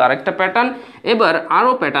এইটা গেল আরেকটা প্যাটার্ন। এবার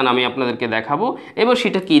আরও প্যাটার্ন আমি আপনাদেরকে দেখাবো। এবার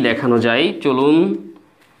সেটা কি দেখানো যায়, চলুন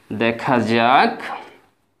দেখা যাক।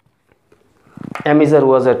 অ্যামিজার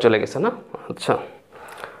ওয়াজার চলে গেছে না? আচ্ছা,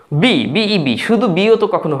 বি, শুধু বিও তো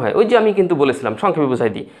কখনো হয়। ওই যে আমি কিন্তু বলেছিলাম, সংক্ষেপে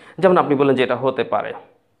বোঝাই দিই। যেমন আপনি বললেন যে এটা হতে পারে,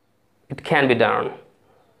 ইট ক্যান বি ডান,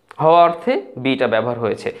 হওয়া অর্থে বিটা ব্যবহার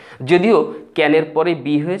হয়েছে। যদিও ক্যানের পরে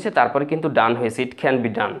বি হয়েছে, তারপরে কিন্তু ডান হয়েছে, ইট ক্যান বি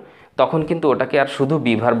ডান, তখন কিন্তু ওটাকে আর শুধু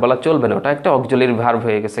বি ভার্ব বলা চলবে না, ওটা একটা অক্সিলারি ভার্ব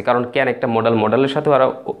হয়ে গেছে। কারণ ক্যান একটা মডাল, মডালের সাথে আর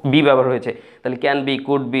বি ব্যবহার হয়েছে। তাহলে can be,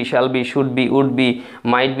 could be, shall be, should be, would be,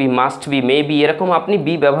 might be, must be, may be, এরকম আপনি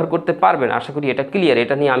বি ব্যবহার করতে পারবেন। আশা করি এটা ক্লিয়ার।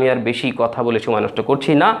 এটা নিয়ে আমি আর বেশি কথা বলে সময় নষ্ট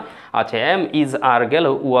করছি না। আচ্ছা, এম ইজ আর গেল,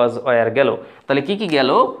 ওয়াজ ওয়ার গেল, তাহলে কি কি গেল?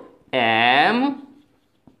 M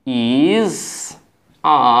is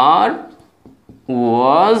R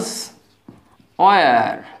was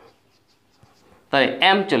were, তাহলে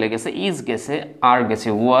এম চলে গেছে, ইজ গেছে, আর গেছে,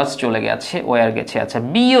 ওয়াজ চলে গেছে, ওয়ার গেছে। আচ্ছা,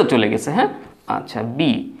 বিও চলে গেছে। হ্যাঁ, আচ্ছা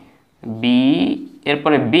বি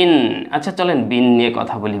এরপরে বিন। আচ্ছা চলেন বিন নিয়ে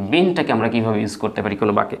কথা বলি। বিনটাকে আমরা কীভাবে ইউজ করতে পারি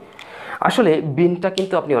কোনো বাক্যে? আসলে বিনটা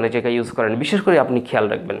কিন্তু আপনি অনেক জায়গায় ইউজ করেন, বিশেষ করে আপনি খেয়াল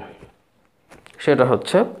রাখবেন, সেটা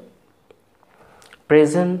হচ্ছে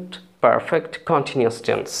প্রেজেন্ট পারফেক্ট কন্টিনিউয়াস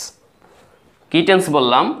টেন্স। কি টেন্স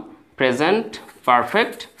বললাম? Present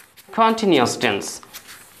perfect continuous tense.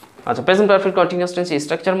 আচ্ছা, present perfect continuous tense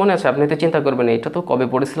structure মনে আছে? আপনি তো চিন্তা করবেন এটা তো কবে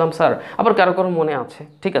পড়েছিলাম স্যার, আবার কারো কারো মনে আছে।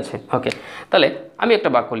 ঠিক আছে, ওকে, তাহলে আমি একটা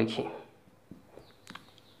বাক্য লিখি,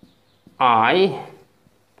 I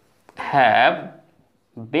have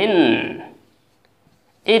been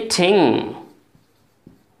eating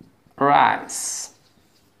rice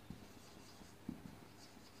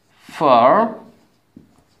for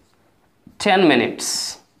 10 minutes,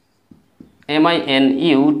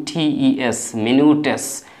 MINUTES, মিনিউটেস।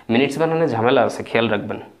 Minutes বানানে ঝামেলা আছে, খেয়াল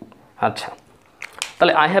রাখবেন। আচ্ছা,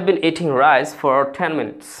 তাহলে I have been eating rice for 10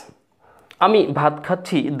 minutes, আমি ভাত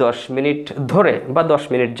খাচ্ছি 10 মিনিট ধরে বা 10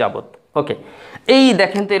 মিনিট যাবত। ওকে, এই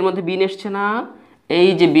দেখেন তো এর মধ্যে বিন এসছে না? এই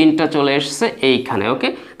যে বিনটা চলে এসছে এইখানে। ওকে,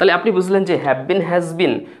 তাহলে আপনি বুঝলেন যে হ্যাভ বিন, হ্যাজ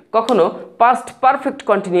বিন কখনো পাস্ট পারফেক্ট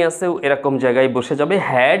কন্টিনিউয়াসেও এরকম জায়গায় বসে যাবে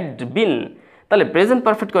হ্যাড বিন। তাহলে প্রেজেন্ট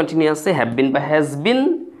পারফেক্ট কন্টিনিউয়াসে হ্যাভ বিন বা হ্যাজ বিন,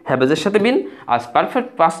 হ্যাভেজের সাথে বিন, আর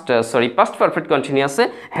পাস্ট পারফেক্ট কন্টিনিউয়াসে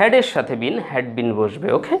হ্যাডের সাথে বিন, হ্যাড বিন বসবে।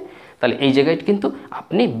 ওকে, তাহলে এই জায়গায় কিন্তু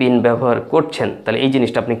আপনি বিন ব্যবহার করছেন। তাহলে এই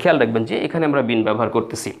জিনিসটা আপনি খেয়াল রাখবেন যে এখানে আমরা বিন ব্যবহার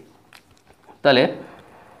করতেছি। তাহলে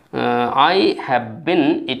I have been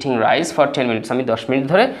eating rice for 10 minutes, আমি 10 মিনিট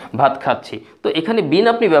ধরে ভাত খাচ্ছি। তো এখানে বিন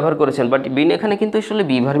আপনি ব্যবহার করেছেন, বাট বিন এখানে কিন্তু আসলে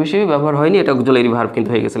বি ভার্ব হিসেবে ব্যবহার হয়নি, এটা অক্সিলারি ভার্ব কিন্তু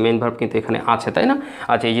হয়ে গেছে, মেইন ভার্ব কিন্তু এখানে আছে, তাই না?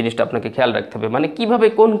 আচ্ছা, এই জিনিসটা আপনাকে খেয়াল রাখতে হবে, মানে কিভাবে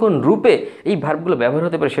কোন কোন রূপে এই ভার্বগুলো ব্যবহার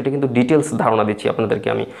হতে পারে সেটা কিন্তু ডিটেলস ধারণা দিচ্ছি আপনাদেরকে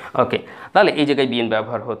আমি। ওকে, তাহলে এই জায়গায় বিন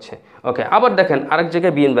ব্যবহার হচ্ছে। ওকে, আবার দেখেন আরেক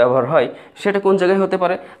জায়গায় বিন ব্যবহার হয়, সেটা কোন জায়গায় হতে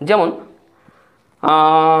পারে? যেমন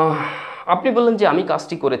আপনি বললেন যে আমি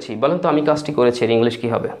কাজটি করেছি, বলেন তো আমি কাজটি করেছি এর ইংলিশ কি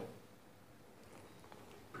হবে?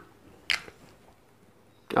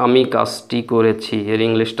 আমি কাজটি করেছি এর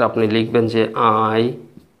ইংলিশটা আপনি লিখবেন যে আই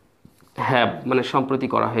হ্যাভ, মানে সম্প্রতি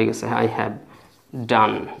করা হয়ে গেছে, আই হ্যাভ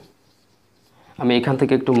ডান। আমি এখান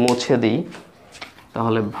থেকে একটু মুছে দিই,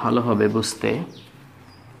 তাহলে ভালো হবে বুঝতে।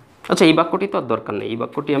 আচ্ছা, এই বাক্যটি তো আর দরকার নেই, এই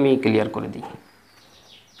বাক্যটি আমি ক্লিয়ার করে দিই।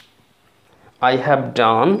 I have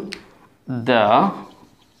done the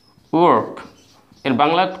work, এর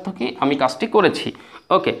বাংলা অর্থ কি? আমি কাজটি করেছি।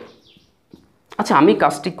 ওকে, আচ্ছা, আমি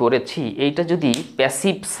কাজটি করেছি এইটা যদি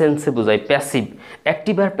প্যাসিভ সেন্সে বোঝায়, প্যাসিভ,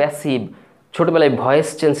 অ্যাক্টিভ আর প্যাসিভ, ছোটোবেলায় ভয়েস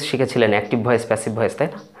চেঞ্জ শিখেছিলেন, অ্যাক্টিভ ভয়েস প্যাসিভ ভয়েস, তাই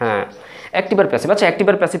না? হ্যাঁ, অ্যাক্টিভ আর প্যাসিভ। আচ্ছা, অ্যাক্টিভ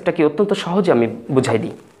আর প্যাসিভটা কি অত্যন্ত সহজে আমি বুঝাই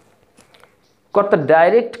দিই। কর্তা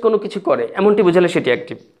ডাইরেক্ট কোনো কিছু করে এমনটি বোঝালে সেটি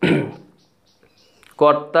অ্যাক্টিভ।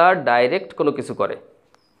 কর্তা ডাইরেক্ট কোনো কিছু করে,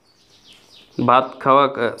 ভাত খাওয়া,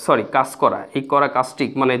 সরি কাজ করা, এই করা কাজটি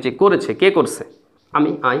মানে যে করেছে, কে করছে?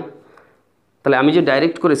 আমি, আই। তাহলে আমি যে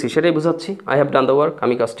ডাইরেক্ট করেছি সেটাই বোঝাচ্ছি, I have done the work,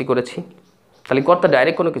 আমি কাজটি করেছি। তাহলে কর্তা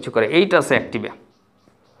ডাইরেক্ট কোনো কিছু করে, এইটা আছে অ্যাক্টিভে।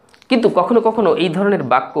 কিন্তু কখনো কখনো এই ধরনের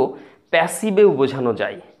বাক্য প্যাসিভেও বোঝানো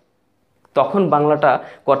যায়, তখন বাংলাটা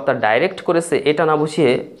কর্তা ডাইরেক্ট করেছে এটা না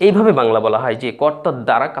বুঝিয়ে এইভাবে বাংলা বলা হয় যে কর্তার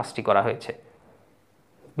দ্বারা কাজটি করা হয়েছে।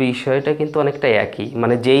 বিষয়টা কিন্তু অনেকটা একই,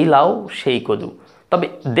 মানে যেই লাউ সেই কদু, তবে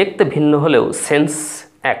দেখতে ভিন্ন হলেও সেন্স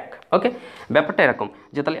এক। ওকে, ব্যাপারটা এরকম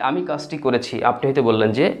যে তাহলে আমি কাজটি করেছি, আপনি হয়তো বললেন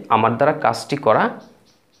যে আমার দ্বারা কাজটি করা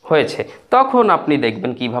হয়েছে, তখন আপনি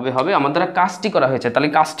দেখবেন কিভাবে হবে, আমার দ্বারা কাজটি করা হয়েছে, তাহলে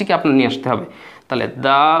কাজটিকে আপনার নিয়ে আসতে হবে। তাহলে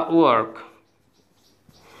দ্য ওয়ার্ক,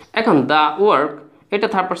 এখন দ্য ওয়ার্ক এটা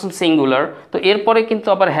থার্ড পারসন সিঙ্গুলার, তো এরপরে কিন্তু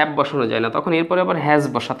আবার হ্যাভ বসানো যায় না, তখন এরপরে আবার হ্যাজ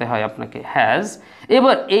বসাতে হয় আপনাকে, হ্যাজ।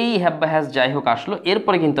 এবার এই হ্যাভ বা হ্যাজ যাই হোক আসলো,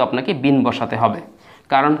 এরপরে কিন্তু আপনাকে বিন বসাতে হবে।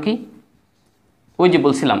 কারণ কি? ওই যে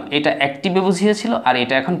বলছিলাম এটা অ্যাক্টিভে বুঝিয়েছিল আর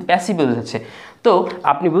এটা এখন প্যাসিভে বুঝাচ্ছে। তো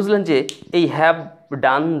আপনি বুঝলেন যে এই হ্যাভ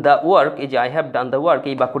ডান দ্য ওয়ার্ক, এই যে I have done the work,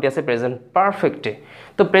 এই বাক্যটি আছে প্রেজেন্ট পারফেক্টে।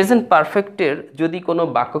 তো প্রেজেন্ট পারফেক্টের যদি কোনো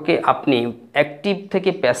বাক্যকে আপনি অ্যাক্টিভ থেকে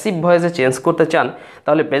প্যাসিভ ভয়েসে চেঞ্জ করতে চান,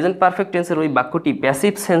 তাহলে প্রেজেন্ট পারফেক্ট টেন্সের ওই বাক্যটি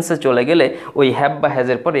প্যাসিভ সেন্সে চলে গেলে ওই হ্যাভ বা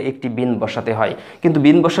হ্যাজের পরে একটি বিন বসাতে হয়। কিন্তু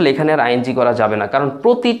বিন বসালে এখানে আর আইএনজি করা যাবে না, কারণ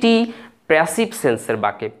প্রতিটি প্যাসিভ সেন্সের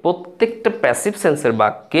বাক্যে, প্রত্যেকটা প্যাসিভ সেন্সের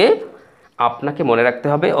বাক্যে আপনাকে মনে রাখতে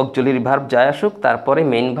হবে অক্সিলারি ভার্ব যাই আসুক তারপরে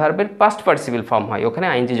মেইন ভার্বের পাস্ট পার্টিসিপল ফর্ম হয়, ওখানে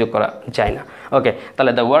আইএনজি যোগ করা যায় না। ওকে,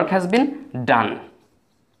 তাহলে দ্য ওয়ার্ক হ্যাজ বিন ডান।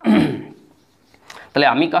 তাহলে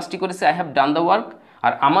আমি কাজটি করেছি, I have done the work,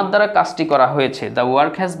 আর আমার দ্বারা কাজটি করা হয়েছে, দ্য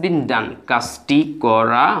ওয়ার্ক হ্যাজ বিন ডান, কাজটি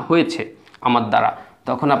করা হয়েছে আমার দ্বারা,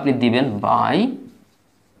 তখন আপনি দিবেন বাই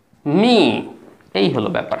মি। এই হলো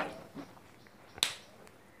ব্যাপার,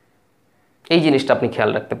 এই জিনিসটা আপনি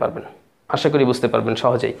খেয়াল রাখতে পারবেন, আশা করি বুঝতে পারবেন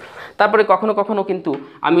সহজেই। তারপরে কখনো কখনো কিন্তু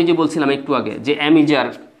আমি যে বলছিলাম একটু আগে যে অ্যামিজার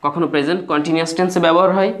কখনো প্রেজেন্ট কন্টিনিউয়াস টেন্সে ব্যবহার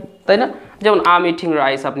হয়, তাই না? যেমন আই এম ইটিং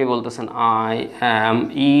রাইস, আপনি বলতেছেন আই অ্যাম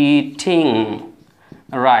ইটিং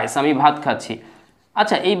রাইস, আমি ভাত খাচ্ছি।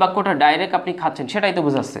 আচ্ছা, এই বাক্যটা ডাইরেক্ট আপনি খাচ্ছেন সেটাই তো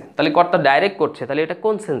বোঝাচ্ছে, তাহলে কর্তা ডাইরেক্ট করছে, তাহলে এটা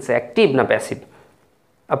কোন সেন্সে, অ্যাক্টিভ না প্যাসিভ?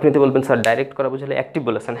 আপনি তো বলবেন স্যার ডাইরেক্ট করা বুঝালে অ্যাক্টিভ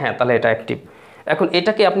বলেছেন, হ্যাঁ তাহলে এটা অ্যাক্টিভ। এখন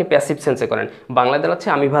এটাকে আপনি প্যাসিভ সেন্সে করেন, বাংলায় দাঁড়াচ্ছে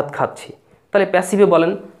আমি ভাত খাচ্ছি, তাহলে প্যাসিভে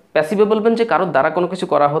বলেন, প্যাসিভে বলবেন যে কারোর দ্বারা কোনো কিছু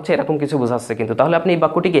করা হচ্ছে এরকম কিছু বোঝাচ্ছে, কিন্তু তাহলে আপনি এই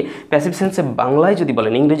বাক্যটিকে প্যাসিভ সেন্সে বাংলায় যদি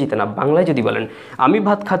বলেন, ইংরেজিতে না বাংলায় যদি বলেন আমি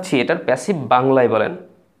ভাত খাচ্ছি, এটার প্যাসিভ বাংলায় বলেন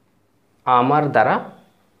আমার দ্বারা,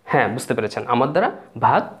 হ্যাঁ বুঝতে পেরেছেন, আমার দ্বারা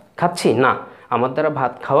ভাত খাচ্ছি না, আমার দ্বারা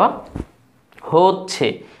ভাত খাওয়া হচ্ছে।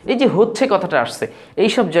 এই যে হচ্ছে কথাটা আসছে,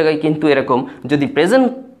 এইসব জায়গায় কিন্তু এরকম যদি প্রেজেন্ট,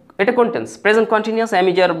 এটা কোন টেন্স? প্রেজেন্ট কন্টিনিউয়াস,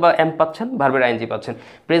 অ্যামিজার বা এম পাচ্ছেন, ভার্বের আইএনজি পাচ্ছেন।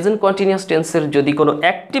 প্রেজেন্ট কন্টিনিউয়াস টেন্সের যদি কোনো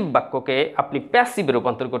অ্যাক্টিভ বাক্যকে আপনি প্যাসিভে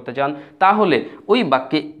রূপান্তর করতে চান, তাহলে ওই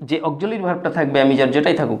বাক্যে যে অক্সিলারি ভার্বটা থাকবে, অ্যামিজার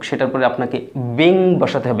যেটাই থাকুক, সেটার পরে আপনাকে বিং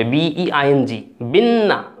বসাতে হবে, বিইআইএনজি, বিন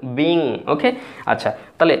না বিং। ওকে, আচ্ছা,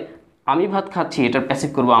 তাহলে আমি ভাত খাচ্ছি এটার প্যাসিভ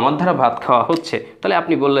করবো আমার দ্বারা ভাত খাওয়া হচ্ছে, তাহলে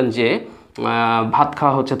আপনি বললেন যে ভাত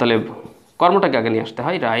খাওয়া হচ্ছে, তাহলে কর্মটাকে আগে নিয়ে আসতে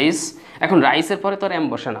হয় রাইস। এখন রাইসের পরে তো আর এম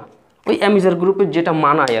বসে না, ওই অ্যামিজার গ্রুপের যেটা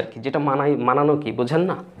মানায় আর কি, যেটা মানানো কি বোঝেন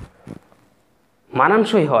না,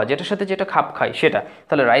 মানানসই হওয়া, যেটার সাথে যেটা খাপ খায় সেটা,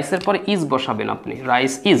 তাহলে রাইসের পরে ইজ বসাবেন আপনি,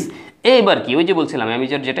 রাইস ইজ। এইবার কি, ওই যে বলছিলাম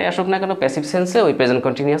অ্যামিজার যেটাই আসুক না কেন প্যাসিভ সেন্সে ওই প্রেজেন্ট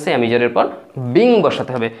কন্টিনিউয়াসে অ্যামিজারের পর বিং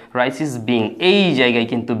বসাতে হবে, রাইস ইজ বিং, এই জায়গায়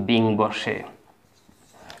কিন্তু বিং বসে,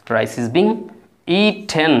 রাইস ইজ বিং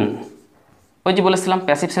ইটেন। ওই যে বলেছিলাম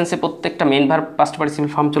প্যাসিভ সেন্সে প্রত্যেকটা main verb past participle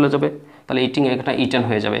form চলে যাবে, তাহলে ইটিং একটা ইটেন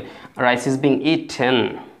হয়ে যাবে, rice is being eaten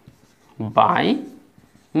by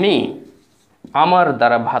me, আমার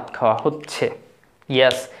দ্বারা ভাত খাওয়া হচ্ছে,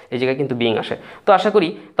 ইয়েস, এই জায়গায় কিন্তু বিং আসে। তো আশা করি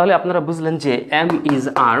তাহলে আপনারা বুঝলেন যে M is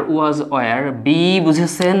R, was were, B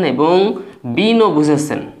বুঝেছেন এবং বিনও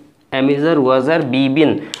বুঝেছেন, অ্যামিজার ওয়াজার বি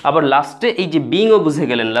বিন, আবার লাস্টে এই যে বিংও বুঝে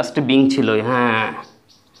গেলেন, লাস্টে বিং ছিল, হ্যাঁ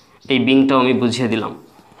এই বিংটাও আমি বুঝিয়ে দিলাম।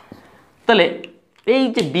 তাহলে এই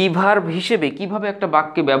যে বি ভার্ব হিসেবে কিভাবে একটা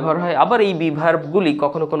বাক্যে ব্যবহার হয়, আবার এই বি ভার্বগুলি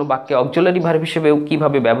কখনো কোনো বাক্যে অক্সিলারি ভার্ব হিসেবেও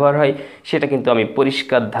কিভাবে ব্যবহার হয়, সেটা কিন্তু আমি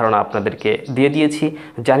পরিষ্কার ধারণা আপনাদেরকে দিয়ে দিয়েছি।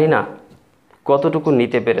 জানি না কতটুকু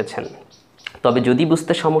নিতে পেরেছেন, তবে যদি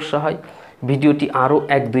বুঝতে সমস্যা হয় ভিডিওটি আরও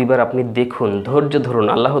 1-2 বার আপনি দেখুন, ধৈর্য ধরুন।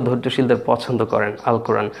 আল্লাহ ধৈর্যশীলদের পছন্দ করেন, আল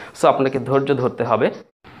কোরআন। সো আপনাকে ধৈর্য ধরতে হবে।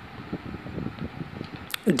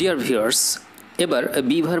 ডিয়ার ভিউয়ার্স, এবার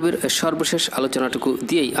বি ভার্বের সর্বশেষ আলোচনাটুকু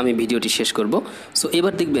দিয়েই আমি ভিডিওটি শেষ করব। সো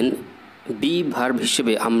এবার দেখবেন বি ভার্ব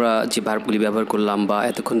হিসেবে আমরা যে ভার্বগুলি ব্যবহার করলাম, বা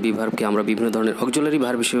এতক্ষণ বি ভার্বকে আমরা বিভিন্ন ধরনের অক্সিলারি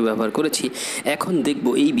ভার্ব হিসেবে ব্যবহার করেছি, এখন দেখব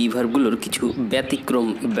এই বি ভার্বগুলোর কিছু ব্যতিক্রম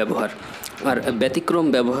ব্যবহার। আর ব্যতিক্রম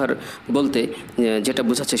ব্যবহার বলতে যেটা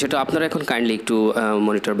বোঝাচ্ছে সেটা আপনারা এখন কাইন্ডলি একটু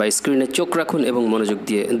মনিটর বা স্ক্রিনে চোখ রাখুন এবং মনোযোগ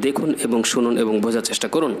দিয়ে দেখুন এবং শুনুন এবং বোঝার চেষ্টা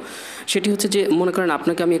করুন। সেটি হচ্ছে যে, মনে করেন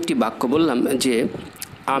আপনাকে আমি একটি বাক্য বললাম যে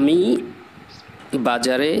আমি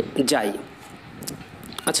বাজারে যাই।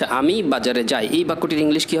 আচ্ছা, আমি বাজারে যাই, এই বাক্যটির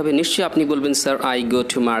ইংলিশ কী হবে? নিশ্চয়ই আপনি বলবেন sir I go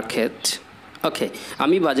to market. ওকে,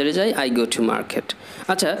 আমি বাজারে যাই, আই গো টু মার্কেট।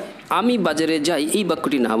 আচ্ছা, আমি বাজারে যাই এই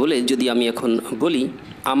বাক্যটি না বলে যদি আমি এখন বলি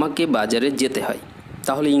আমাকে বাজারে যেতে হয়,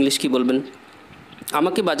 তাহলে ইংলিশ কী বলবেন?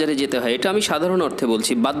 আমাকে বাজারে যেতে হয়, এটা আমি সাধারণ অর্থে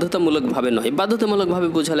বলছি, বাধ্যতামূলকভাবে নয়। বাধ্যতামূলকভাবে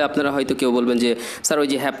বোঝালে আপনারা হয়তো কেউ বলবেন যে স্যার ওই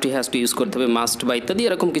যে have to has to use করতে হবে, মাস্ট বা ইত্যাদি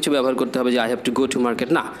এরকম কিছু ব্যবহার করতে হবে, যে I have to go to market.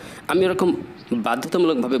 না, আমি এরকম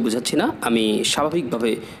বাধ্যতামূলকভাবে বোঝাচ্ছি না, আমি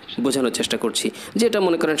স্বাভাবিকভাবে বোঝানোর চেষ্টা করছি। যে এটা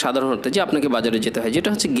মনে করেন সাধারণ অর্থে যে আপনাকে বাজারে যেতে হয়, যেটা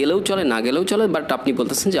হচ্ছে গেলেও চলে না গেলেও চলে, বাট আপনি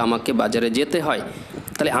বলতেছেন যে আমাকে বাজারে যেতে হয়।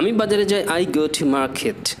 তাহলে আমি বাজারে যাই, I go to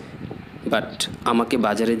market, but আমাকে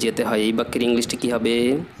বাজারে যেতে হয়, এই বাক্যের ইংলিশটি কী হবে?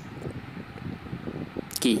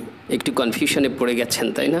 কি একটু কনফিউশনে পড়ে গেছেন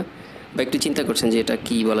তাই না? বা একটু চিন্তা করছেন যে এটা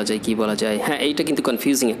কি বলা যায়, কি বলা যায়। হ্যাঁ, এইটা কিন্তু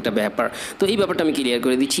কনফিউজিং একটা ব্যাপার। তো এই ব্যাপারটা আমি ক্লিয়ার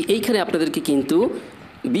করে দিচ্ছি। এইখানে আপনাদেরকে কিন্তু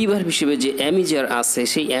বি ভার্ব হিসেবে যে অ্যামিজার আছে,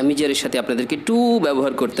 সেই অ্যামিজারের সাথে আপনাদেরকে টু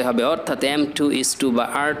ব্যবহার করতে হবে, অর্থাৎ এম টু ইজ টু বা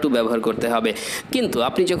আর টু ব্যবহার করতে হবে। কিন্তু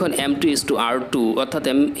আপনি যখন M two is two R two, অর্থাৎ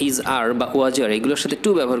এম ইজ আর বা ওয়াজার এগুলোর সাথে টু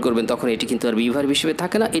ব্যবহার করবেন, তখন এটি কিন্তু আর বি ভার্ব হিসেবে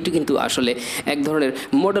থাকে না। এটি কিন্তু আসলে এক ধরনের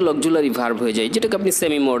মডাল অক্সিলারি ভার্ব হয়ে যায়, যেটাকে আপনি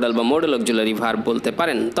সেমি মডাল বা মডাল অক্সিলারি ভার্ব বলতে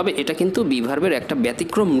পারেন। তবে এটা কিন্তু বি ভার্বের একটা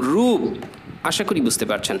ব্যতিক্রম রূপ, আশা করি বুঝতে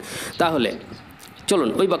পারছেন। তাহলে চলুন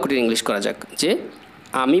ওই বাক্যটির ইংলিশ করা যাক। যে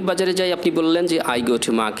আমি বাজারে যাই, আপনি বললেন যে আই গো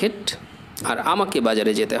টু মার্কেট, আর আমাকে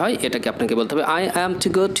বাজারে যেতে হয়, এটাকে আপনাকে বলতে হবে I am to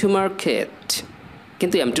go to market.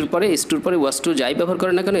 কিন্তু এম টুর পরে, ইস টুর পরে, ওয়াজ টু যাই ব্যবহার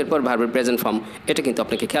করেন না কেন, এরপর ভার্বের প্রেজেন্ট ফর্ম, এটা কিন্তু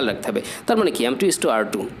আপনাকে খেয়াল রাখতে হবে। তার মানে কি, M two is to R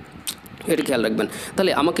two, এটা খেয়াল রাখবেন।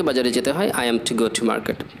 তাহলে আমাকে বাজারে যেতে হয়, I am to go to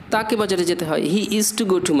market. তাকে বাজারে যেতে হয়, he is to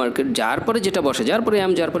go to market. যার পরে যেটা বসে, যার পরে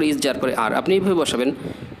অ্যাম, যার পরে ইজ, যার পরে আর, আপনি এইভাবে বসাবেন।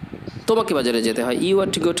 তোমাকে বাজারে যেতে হয়, you R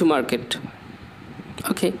to go to market.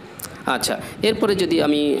 ওকে, আচ্ছা, এরপরে যদি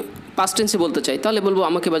আমি পাস্ট টেন্সে বলতে চাই, তাহলে বলবো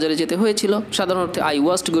আমাকে বাজারে যেতে হয়েছিল, সাধারণ অর্থে I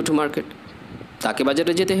was to go to market. তাকে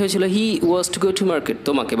বাজারে যেতে হয়েছিল, হি ওয়াজ টু গো টু মার্কেট।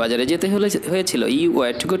 তোমাকে বাজারে যেতে হয়েছিল, you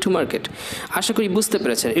were to go to market. আশা করি বুঝতে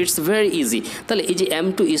পেরেছেন, ইটস ভেরি ইজি। তাহলে এই যে M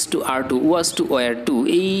two is two R two, was two war two,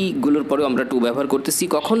 এইগুলোর পরেও আমরা টু ব্যবহার করতেছি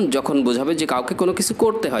কখন? যখন বোঝাবে যে কাউকে কোনো কিছু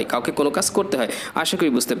করতে হয়, কাউকে কোনো কাজ করতে হয়। আশা করি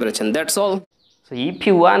বুঝতে পেরেছেন। That's all. So if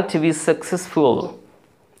you want to be successful,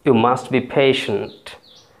 you must be patient.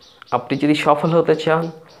 আপনি যদি সফল হতে চান,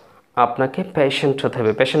 আপনাকে পেশেন্ট হতে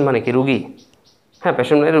হবে। পেশেন্ট মানে কি? রুগী। হ্যাঁ,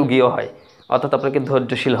 পেশেন্ট মানে রুগীও হয়, অর্থাৎ আপনাকে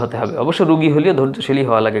ধৈর্যশীল হতে হবে। অবশ্য রুগী হলেও ধৈর্যশীলই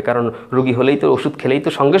হওয়া লাগে, কারণ রুগী হলেই তো, ওষুধ খেলেই তো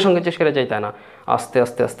সঙ্গে সঙ্গে যে সেরে যায় তা না, আস্তে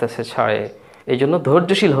আস্তে আস্তে আস্তে ছাড়ে। এই জন্য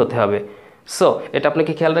ধৈর্যশীল হতে হবে। সো এটা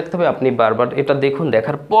আপনাকে খেয়াল রাখতে হবে। আপনি বারবার এটা দেখুন,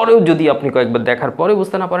 দেখার পরেও যদি আপনি কয়েকবার দেখার পরেও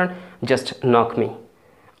বুঝতে না পারেন, just knock me,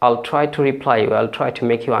 I'll try to reply you, I'll try to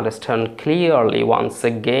make you understand clearly once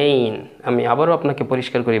again. আমি আবারও আপনাকে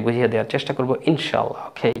পরিষ্কার করে বুঝিয়ে দেওয়ার চেষ্টা করব ইনশাআল্লাহ।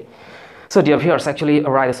 Okay. So dear viewers, actually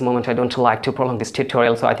right this moment I don't like to prolong this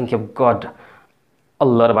tutorial, so I think you've got a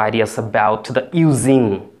lot of ideas about the using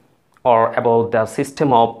or about the system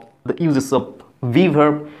of the uses of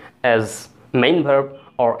verb as main verb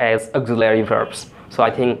or as auxiliary verbs. So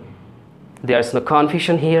I think there is no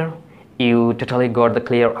confusion here. You totally got the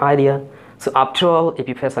clear idea. So after all, if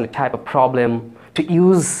you face any type of problem to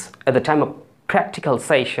use at the time of practical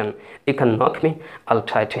session, you can knock me, I'll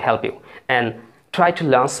try to help you. And try to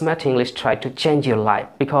learn smart English, try to change your life,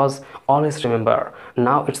 because always remember,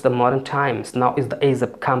 now it's the modern times, now is the age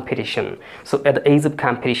of competition. So at the age of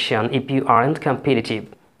competition, if you aren't competitive,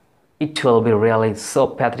 it will be really so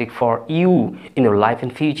pathetic for you in your life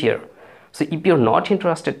and future. So if you're not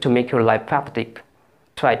interested to make your life pathetic,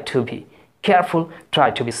 try to be careful, try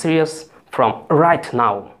to be serious from right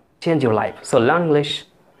now. Change your life. So learn English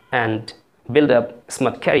and build up a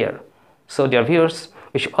smart career. So dear viewers,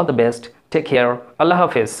 wish all the best, take care, আল্লাহ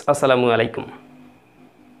হাফেজ, আসসালামু আলাইকুম।